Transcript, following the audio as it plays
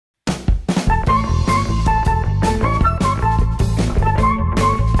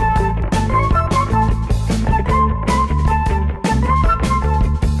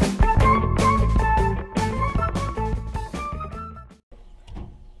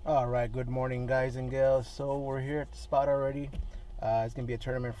All right, good morning, guys and gals. So we're here at the spot already. It's gonna be a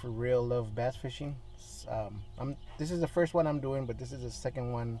tournament for real love bass fishing. This is the first one I'm doing, but this is the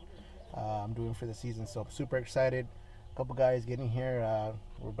second one I'm doing for the season. So I'm super excited. A couple guys getting here.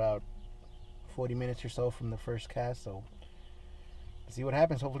 We're about 40 minutes or so from the first cast. So let's see what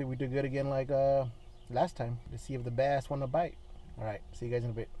happens. Hopefully we do good again like last time. Let's see if the bass want to bite. All right, see you guys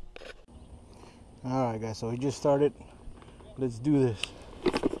in a bit. All right, guys. So we just started. Let's do this.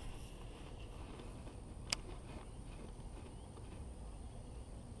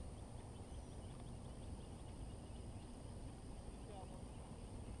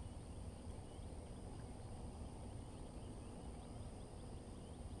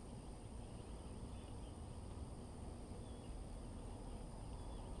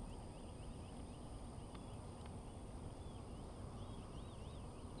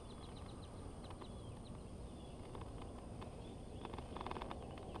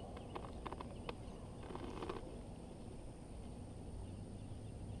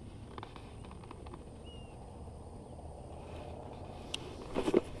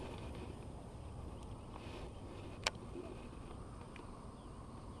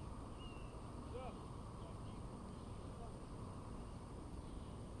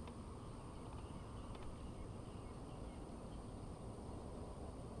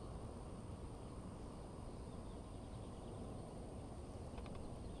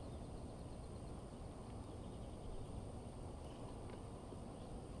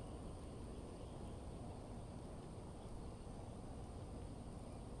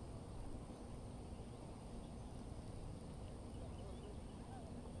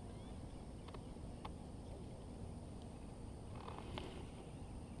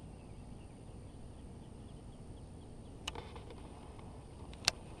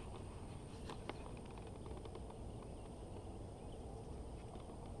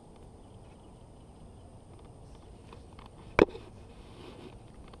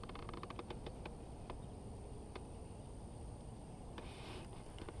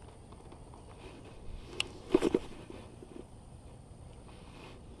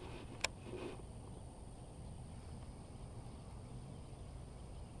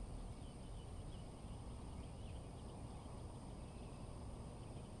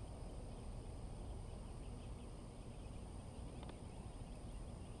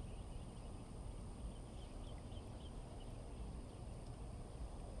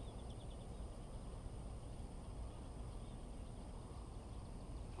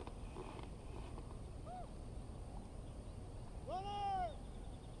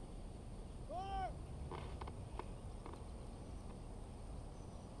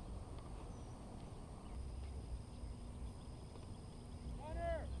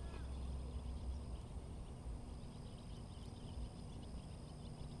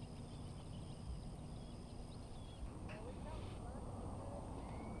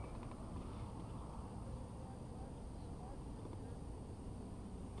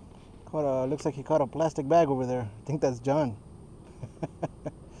 Looks like he caught a plastic bag over there. I think that's John.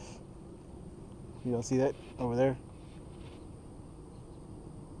 You don't see that over there?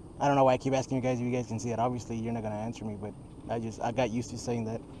 I don't know why I keep asking you guys if you guys can see it. Obviously, you're not gonna answer me, but I got used to saying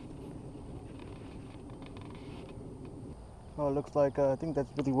that. Oh, it looks like I think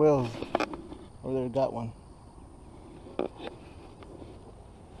that's Billy Wills over there. Got one.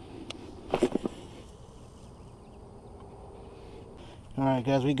 All right,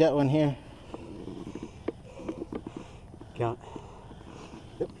 guys, we got one here. Count.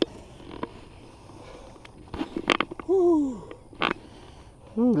 Yep. Woo.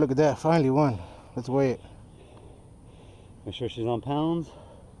 Ooh, look at that! Finally one. Let's weigh it. Make sure she's on pounds.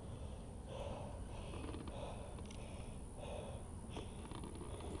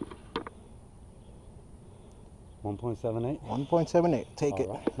 .78. 1.78. Take it.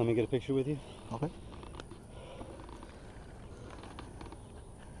 All right. Let me get a picture with you. Okay.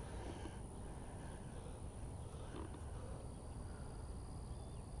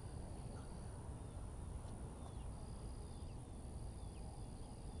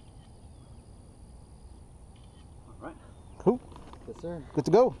 All right. Cool. Yes, sir. Good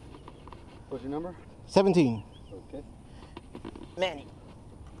to go. What's your number? 17. Okay. Manny.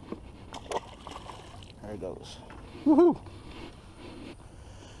 There it goes. Woohoo!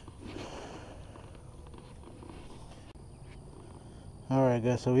 All right,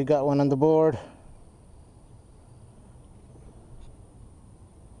 guys. So we got one on the board.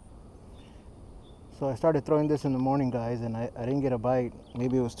 So I started throwing this in the morning, guys, and I didn't get a bite.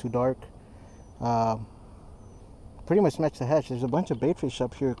 Maybe it was too dark. Pretty much matched the hatch. There's a bunch of bait fish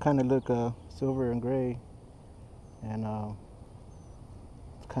up here, kind of look silver and gray, and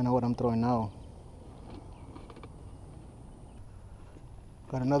it's kind of what I'm throwing now.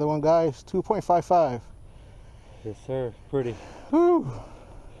 Got another one, guys. 2.55. Yes, sir. Pretty. Woo!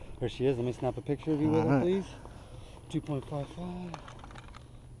 There she is. Let me snap a picture of you with her, please. 2.55.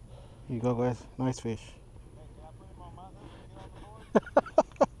 Here you go, guys. Nice fish.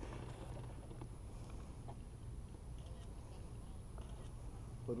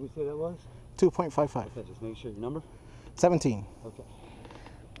 What did we say that was? 2.55. Okay, just make sure your number. 17. Okay.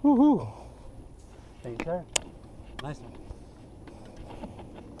 Woohoo! Thank you, sir. Nice one.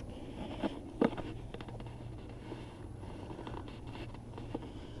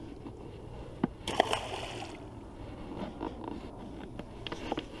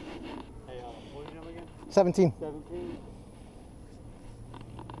 Hey, what was your number again? 17. 17.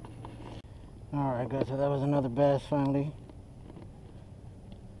 Alright, guys, so that was another bass finally.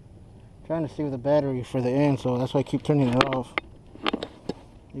 Trying to save the battery for the end, so that's why I keep turning it off.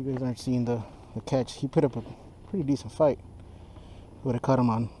 You guys aren't seeing the catch. He put up a pretty decent fight. Would have caught him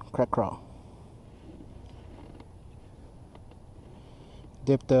on crack crawl.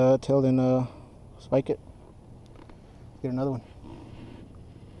 Dip the tail, then spike it. Get another one.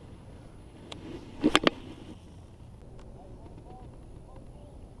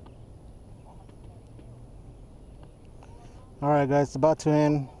 Alright, guys, it's about to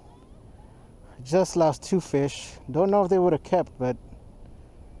end. Just lost 2 fish. Don't know if they would have kept, but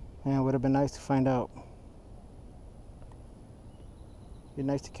man, it would have been nice to find out. Be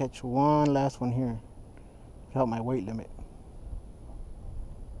nice to catch one last one here to help my weight limit.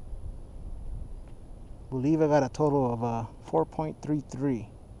 Believe I got a total of 4.33.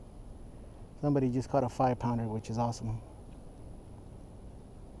 Somebody just caught a 5-pounder, which is awesome.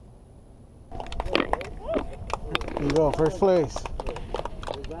 Here you go, first place.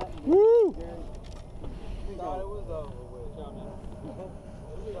 Woo! Thought it was over with.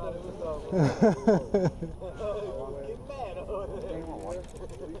 Thought it was over with. Get mad over there.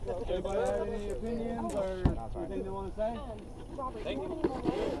 Anybody have any opinions or anything they want to say? Thank you.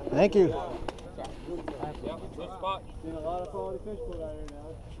 Thank you. Yeah, good spot. Seen a lot of quality fish put out here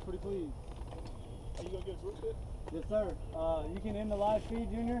now. Pretty pleased. Are you going to get us with it? Yes, sir. You can end the live feed,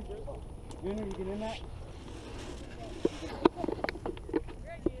 Junior. Junior, you can end that.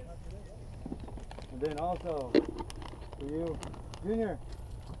 And then also, for you, Junior,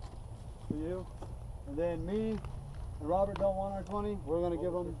 for you, and then me and Robert don't want our 20. We're going to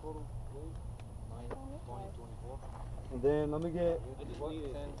give them. And then let me get,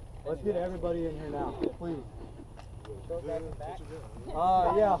 let's get everybody in here now, please.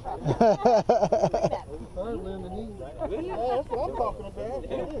 Yeah. That's what I'm talking about.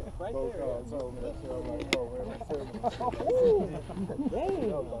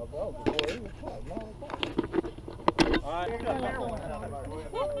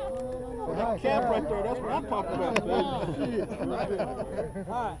 Right camp right there. That's what I'm talking about.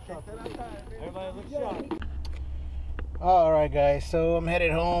 Everybody look sharp. Alright, guys, so I'm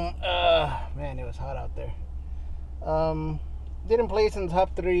headed home. Man, it was hot out there. Didn't place in the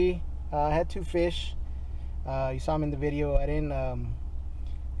top 3. I had 2 fish. You saw them in the video. I didn't kind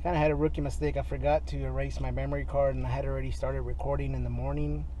of had a rookie mistake. I forgot to erase my memory card, and I had already started recording in the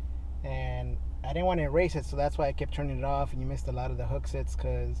morning, and I didn't want to erase it, so that's why I kept turning it off. And you missed a lot of the hook sets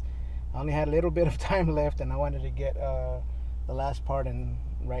because I only had a little bit of time left, and I wanted to get the last part in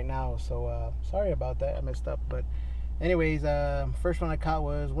right now. So sorry about that. I messed up, but anyways, first one I caught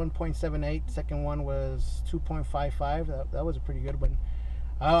was 1.78. Second one was 2.55. That was a pretty good one.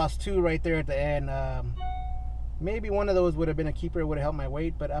 I lost 2 right there at the end. Maybe one of those would have been a keeper. It would have helped my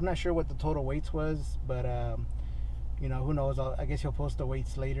weight, but I'm not sure what the total weights was. But you know, who knows? I guess he'll post the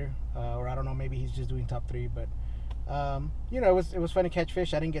weights later, or I don't know. Maybe he's just doing top 3. But you know, it was fun to catch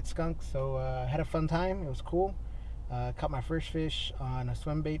fish. I didn't get skunked, so I had a fun time. It was cool. Caught my first fish on a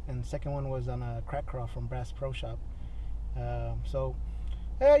swim bait, and the second one was on a crack crawl from Bass Pro Shop. So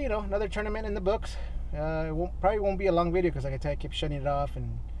you know, another tournament in the books. It probably won't be a long video because, like I said, I kept shutting it off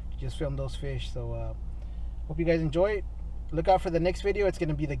and just filmed those fish. So hope you guys enjoy it. Look out for the next video. It's going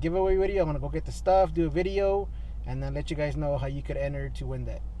to be the giveaway video. I'm going to go get the stuff, do a video, and then let you guys know how you could enter to win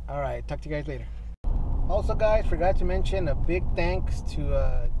that. Alright, talk to you guys later. Also, guys, forgot to mention a big thanks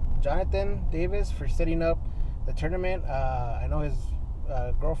to Jonathan Davis for setting up the tournament. I know his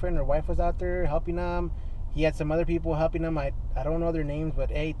girlfriend or wife was out there helping him. He had some other people helping him. I don't know their names,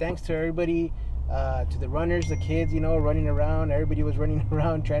 but hey, thanks to everybody, to the runners, the kids, you know, running around. Everybody was running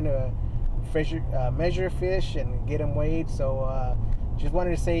around trying to measure fish and get them weighed. So just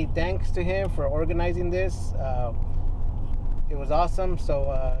wanted to say thanks to him for organizing this. It was awesome.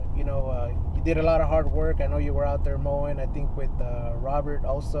 So you know, you did a lot of hard work. I know you were out there mowing, I think with Robert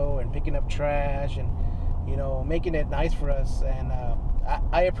also, and picking up trash and, you know, making it nice for us. And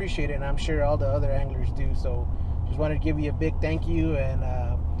I appreciate it, and I'm sure all the other anglers do. So just wanted to give you a big thank you, and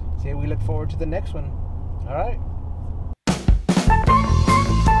say we look forward to the next one. All right.